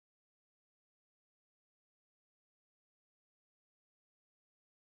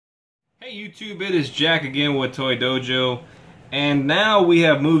Hey YouTube, it is Jack again with Toy Dojo, and now we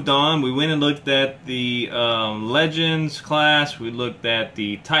have moved on. We went and looked at the Legends class, we looked at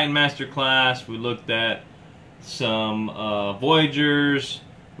the Titan Master class, we looked at some Voyagers,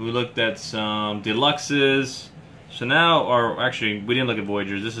 we looked at some Deluxes. So now, or actually, we didn't look at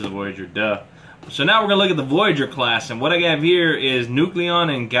Voyagers, this is a Voyager, duh. So now we're going to look at the Voyager class, and what I have here is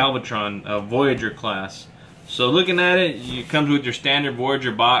Nucleon and Galvatron, Voyager class. So looking at it, it comes with your standard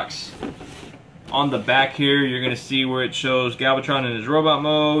Voyager box. On the back here, you're going to see where it shows Galvatron in his robot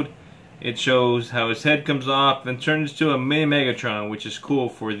mode. It shows how his head comes off and turns into a mini Megatron, which is cool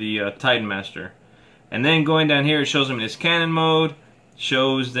for the Titan Master. And then going down here, it shows him in his cannon mode.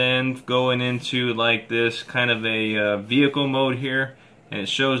 Shows then going into like this kind of a vehicle mode here. And it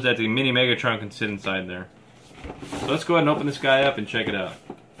shows that the mini Megatron can sit inside there. So let's go ahead and open this guy up and check it out.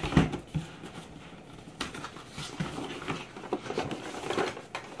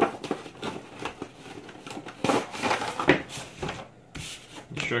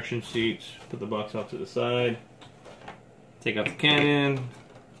 Instruction sheets, put the box off to the side, take out the cannon,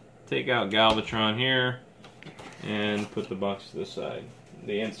 take out Galvatron here, and put the box to the side.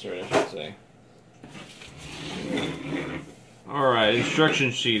 The insert, I should say. Alright,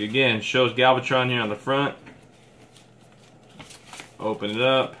 instruction sheet again shows Galvatron here on the front. Open it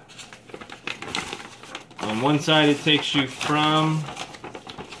up. On one side it takes you from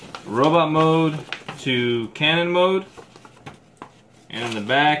robot mode to cannon mode. And in the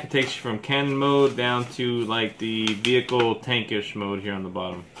back, it takes you from cannon mode down to like the vehicle tankish mode here on the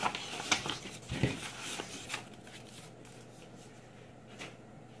bottom.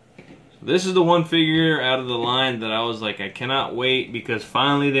 So this is the one figure out of the line that I was like, I cannot wait, because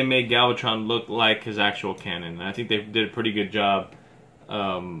finally they made Galvatron look like his actual cannon. And I think they did a pretty good job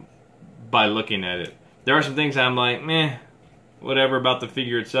by looking at it. There are some things I'm like, meh, whatever about the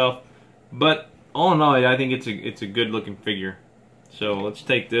figure itself. But all in all, I think it's a good looking figure. So let's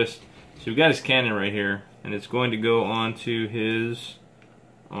take this. So we've got his cannon right here, and it's going to go onto his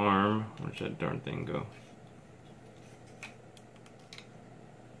arm. Where's that darn thing go?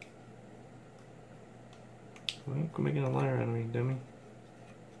 Well, quit making a liar out of me, dummy.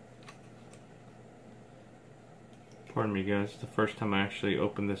 Pardon me, guys. It's the first time I actually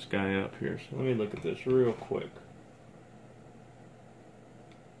opened this guy up here. So let me look at this real quick.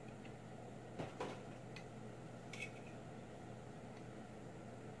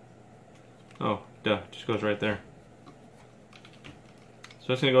 Oh, duh, just goes right there.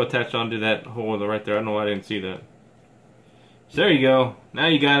 So it's going to go attached onto that hole right there. I don't know why I didn't see that. So there you go. Now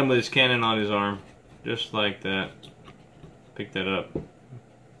you got him with his cannon on his arm. Just like that. Pick that up.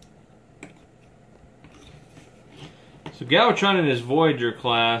 So Galvatron in his Voyager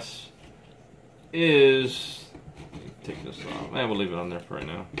class is... Take this off. We'll leave it on there for right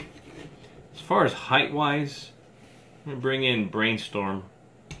now. As far as height-wise, I'm going to bring in Brainstorm,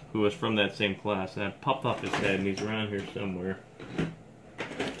 who was from that same class, and I popped off his head, and he's around here somewhere.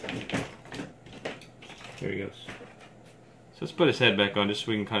 There he goes. So let's put his head back on, just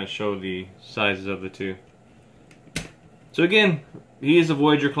so we can kind of show the sizes of the two. So again, he is a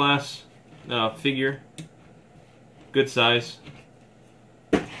Voyager class figure. Good size.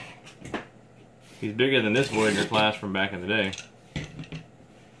 He's bigger than this Voyager class from back in the day.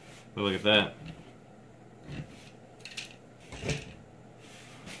 But look at that.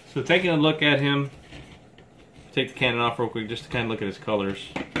 So taking a look at him, take the cannon off real quick just to kind of look at his colors.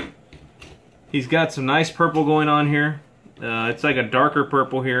 He's got some nice purple going on here. It's like a darker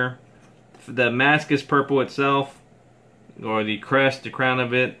purple here. The mask is purple itself, or the crest, the crown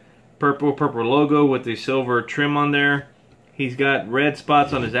of it. Purple logo with the silver trim on there. He's got red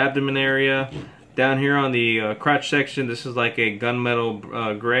spots on his abdomen area. Down here on the crotch section, this is like a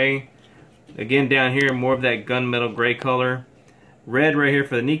gunmetal gray. Again, down here, more of that gunmetal gray color. Red right here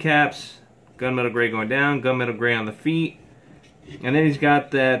for the kneecaps, gunmetal gray going down, gunmetal gray on the feet, and then he's got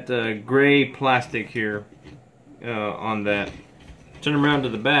that gray plastic here on that. Turn him around to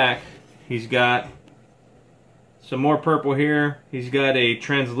the back, he's got some more purple here. He's got a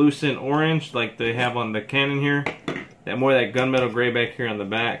translucent orange like they have on the cannon here. That more of that gunmetal gray back here on the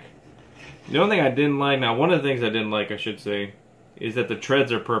back. The only thing I didn't like, now one of the things I didn't like, I should say, is that the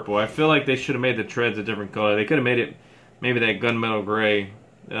treads are purple. I feel like they should have made the treads a different color. They could have made it maybe that gunmetal gray.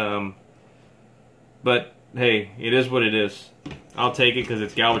 But hey, it is what it is. I'll take it because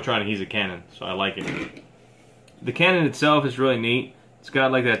it's Galvatron and he's a cannon, so I like it. The cannon itself is really neat. It's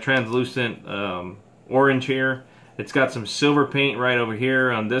got like that translucent orange here. It's got some silver paint right over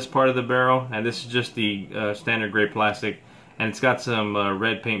here on this part of the barrel, and this is just the standard gray plastic. And it's got some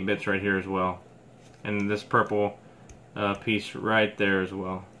red paint bits right here as well. And this purple piece right there as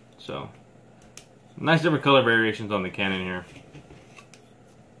well. So, nice different color variations on the cannon here.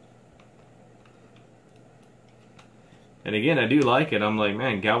 And again, I do like it. I'm like,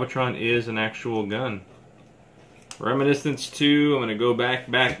 man, Galvatron is an actual gun. Reminiscence 2, I'm going to go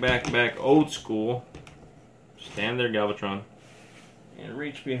back, old school. Stand there, Galvatron. And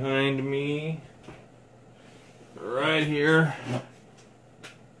reach behind me. Right here.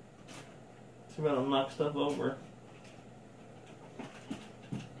 See if I don't knock stuff over.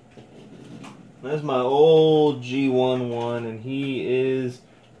 That's my old G11, and he is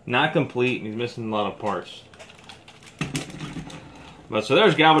not complete, and he's missing a lot of parts. But so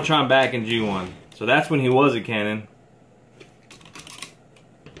there's Galvatron back in G1. So that's when he was a cannon.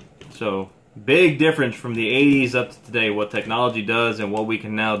 So big difference from the 80s up to today, what technology does and what we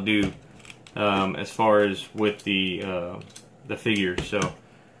can now do as far as with the figures. So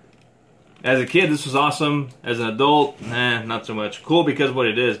as a kid, this was awesome. As an adult, not so much. Cool because of what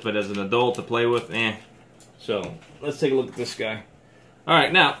it is, but as an adult to play with, So let's take a look at this guy. All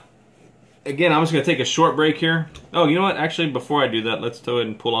right, now again, I'm just going to take a short break here. Oh, you know what? Actually, before I do that, let's go ahead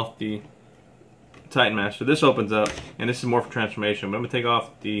and pull off the Titan Master. This opens up, and this is more for transformation. But I'm going to take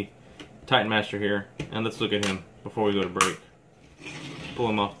off the Titan Master here, and let's look at him before we go to break. Pull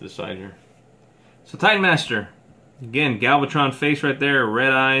him off to the side here. So Titan Master, again, Galvatron face right there,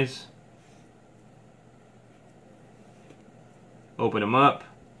 red eyes. Open him up.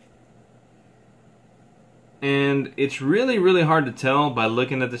 And it's really, really hard to tell by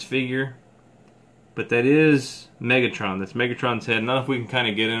looking at this figure. But that is Megatron. That's Megatron's head. I don't know if we can kind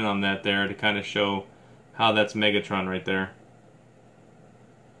of get in on that there to kind of show how that's Megatron right there.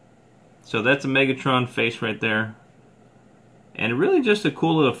 So that's a Megatron face right there. And really just a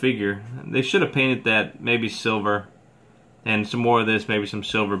cool little figure. They should have painted that maybe silver. And some more of this, maybe some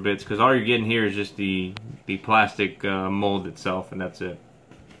silver bits. Because all you're getting here is just the plastic mold itself. And that's it.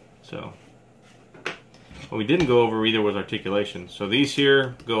 So what we didn't go over either was articulation. So these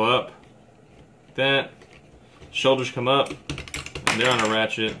here go up. That shoulders come up, and they're on a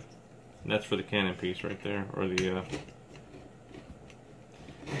ratchet. And that's for the cannon piece right there, or the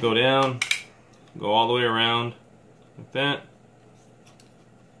go down, go all the way around like that.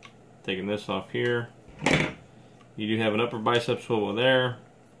 Taking this off here. You do have an upper bicep swivel there.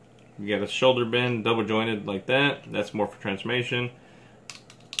 You got a shoulder bend, double jointed like that. That's more for transformation.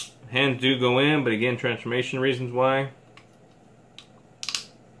 Hands do go in, but again, transformation reasons why.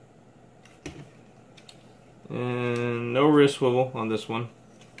 And no wrist swivel on this one.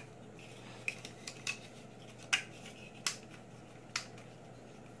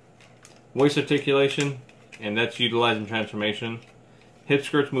 Waist articulation, and that's utilizing transformation. Hip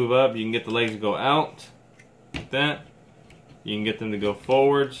skirts move up, you can get the legs to go out, like that. You can get them to go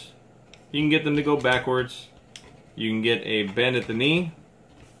forwards. You can get them to go backwards. You can get a bend at the knee,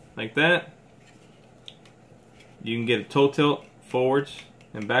 like that. You can get a toe tilt forwards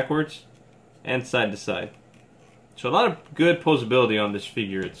and backwards, and side to side. So a lot of good posability on this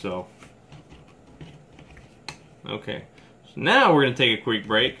figure itself. Okay, so now we're going to take a quick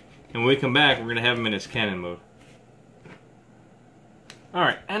break, and when we come back, we're going to have him in his cannon mode.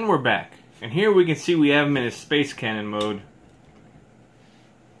 Alright, and we're back. And here we can see we have him in his space cannon mode.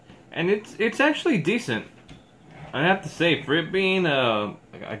 And it's actually decent. I have to say, for it being a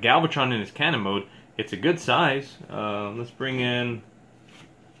Galvatron in his cannon mode, it's a good size. Let's bring in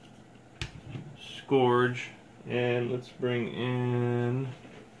Scourge. And let's bring in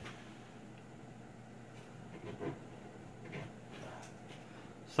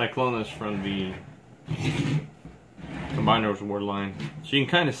Cyclonus from the Combiners War line. So you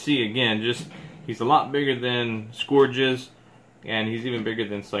can kind of see again, just he's a lot bigger than Scourge's, and he's even bigger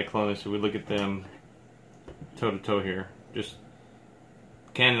than Cyclonus. So we look at them toe to toe here. Just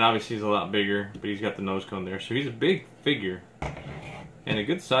Cannon obviously is a lot bigger, but he's got the nose cone there. So he's a big figure and a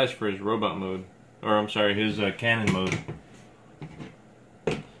good size for his robot mode. Or I'm sorry, his cannon mode.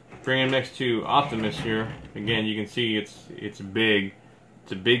 Bring him next to Optimus here. Again, you can see it's big.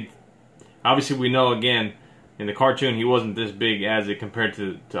 It's a big. Obviously, we know again in the cartoon he wasn't this big as it compared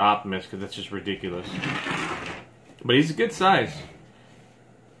to Optimus, because that's just ridiculous. But he's a good size.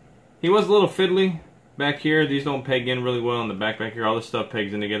 He was a little fiddly back here. These don't peg in really well in the back here. All this stuff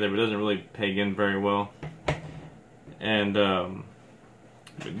pegs in together, but doesn't really peg in very well. And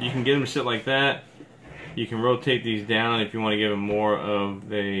you can get him to sit like that. You can rotate these down if you want to give him more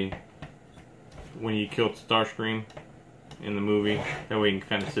of a when he killed Starscream in the movie. That way he can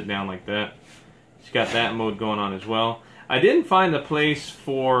kind of sit down like that. He's got that mode going on as well. I didn't find a place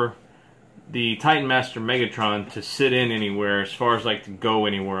for the Titan Master Megatron to sit in anywhere as far as like to go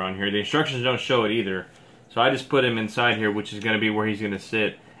anywhere on here. The instructions don't show it either. So I just put him inside here, which is going to be where he's going to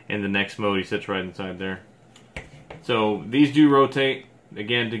sit. in the next mode, he sits right inside there. So these do rotate,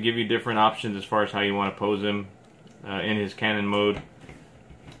 again, to give you different options as far as how you want to pose him in his cannon mode.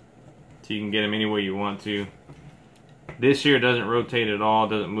 So you can get him any way you want to. This here doesn't rotate at all,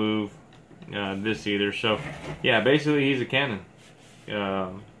 doesn't move this either. So yeah, basically he's a cannon.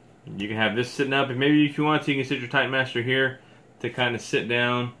 You can have this sitting up, and maybe if you want to, you can sit your Titan Master here to kind of sit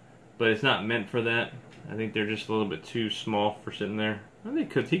down, but it's not meant for that. I think they're just a little bit too small for sitting there. I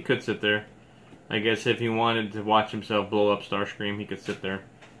think he could sit there. I guess if he wanted to watch himself blow up Starscream, he could sit there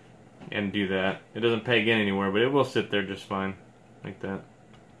and do that. It doesn't peg in anywhere, but it will sit there just fine, like that.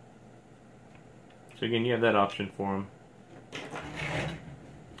 So again, you have that option for him.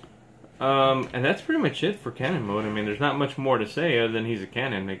 And that's pretty much it for cannon mode. I mean, there's not much more to say other than he's a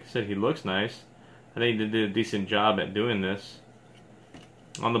cannon. Like I said, he looks nice. I think they did a decent job at doing this.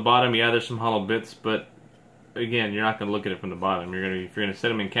 On the bottom, yeah, there's some hollow bits, but again, you're not going to look at it from the bottom. If you're gonna set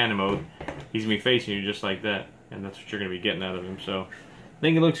him in cannon mode, he's gonna be facing you just like that, and that's what you're gonna be getting out of him. So I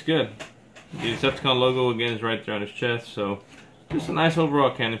think it looks good. The Decepticon logo again is right there on his chest. So just a nice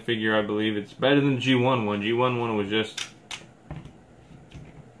overall cannon figure, I believe. It's better than the G1 one. G1 one was just,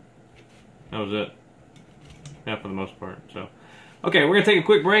 that was it. Yeah, for the most part. So, okay, we're going to take a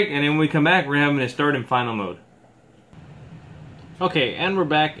quick break, and then when we come back, we're having a start in final mode. Okay, and we're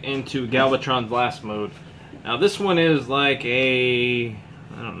back into Galvatron's last mode. Now, this one is like a,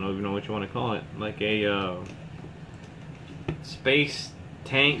 I don't even know what you want to call it, like a space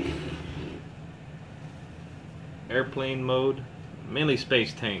tank airplane mode. Mainly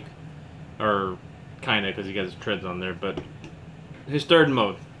space tank. Or, kind of, because he got his treads on there, but his third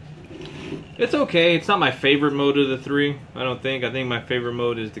mode. It's okay. It's not my favorite mode of the three, I don't think. I think my favorite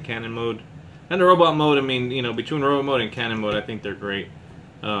mode is the cannon mode. And the robot mode, I mean, you know, between robot mode and cannon mode, I think they're great.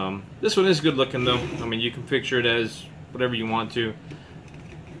 This one is good looking, though. I mean, you can picture it as whatever you want to.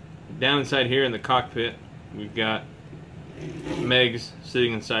 Down inside here in the cockpit, we've got Megs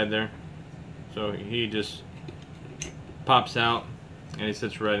sitting inside there. So he just pops out, and he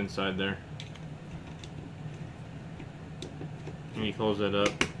sits right inside there. And you close that up.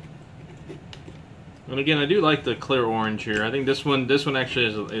 And again, I do like the clear orange here. I think this one actually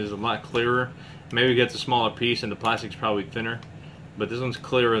is a lot clearer. Maybe it gets a smaller piece and the plastic's probably thinner, but this one's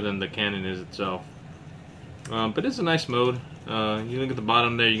clearer than the cannon is itself. But it's a nice mode. You look at the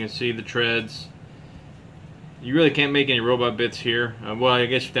bottom there, you can see the treads. You really can't make any robot bits here. Well, I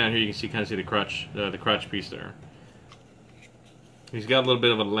guess down here you can kind of see the crotch piece there. He's got a little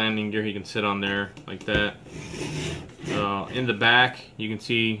bit of a landing gear he can sit on there, like that. In the back, you can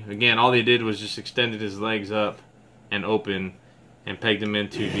see, again, all they did was just extended his legs up and open and pegged him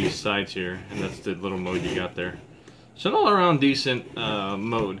into these sides here. And that's the little mode you got there. So an all-around decent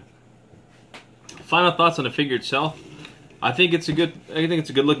mode. Final thoughts on the figure itself. I think it's a good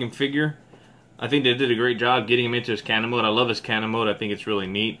looking figure. I think they did a great job getting him into his cannon mode. I love his cannon mode. I think it's really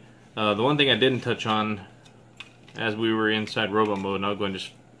neat. The one thing I didn't touch on as we were inside robot mode, and I'll go and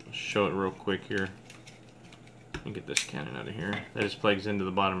just show it real quick here. Let me get this cannon out of here. That just plugs into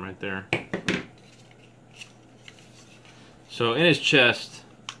the bottom right there. So in his chest,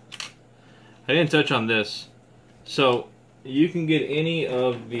 I didn't touch on this. So you can get any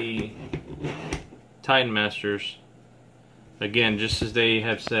of the Titan Masters, again, just as they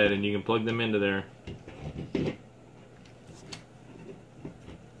have said, and you can plug them into there.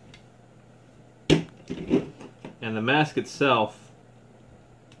 And the mask itself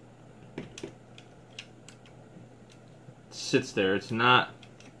sits there. It's not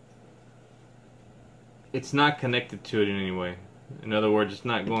connected to it in any way. In other words, it's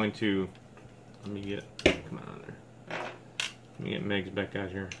not going to, let me get, come on there. Let me get Megs back out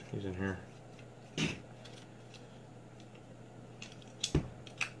here. He's in here.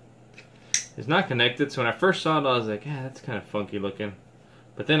 It's not connected, so when I first saw it, I was like, yeah, that's kind of funky looking.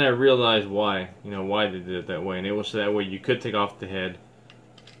 But then I realized why, why they did it that way, and it was so that way you could take off the head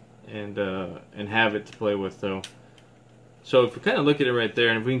and have it to play with, though. So if we kind of look at it right there,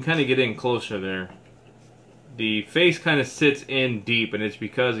 and if we can kind of get in closer there, the face kind of sits in deep, and it's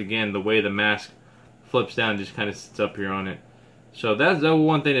because, again, the way the mask flips down just kind of sits up here on it. So that's the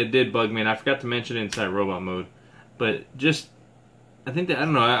one thing that did bug me, and I forgot to mention it inside robot mode. But just, I think that, I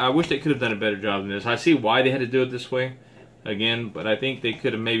don't know, I wish they could have done a better job than this. I see why they had to do it this way. Again, but I think they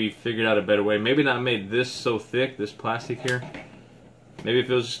could have maybe figured out a better way. Maybe not made this so thick, this plastic here. Maybe if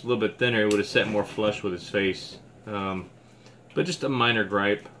it was just a little bit thinner, it would have set more flush with his face. But just a minor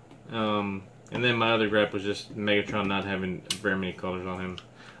gripe. And then my other gripe was just Megatron not having very many colors on him.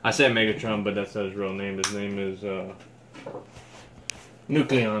 I say Megatron, but that's not his real name. His name is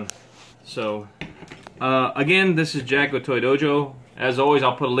Nucleon. So, again, this is Jack with Toy Dojo. As always,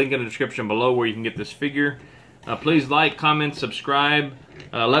 I'll put a link in the description below where you can get this figure. Please like, comment, subscribe.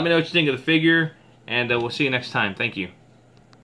 Let me know what you think of the figure, and we'll see you next time. Thank you.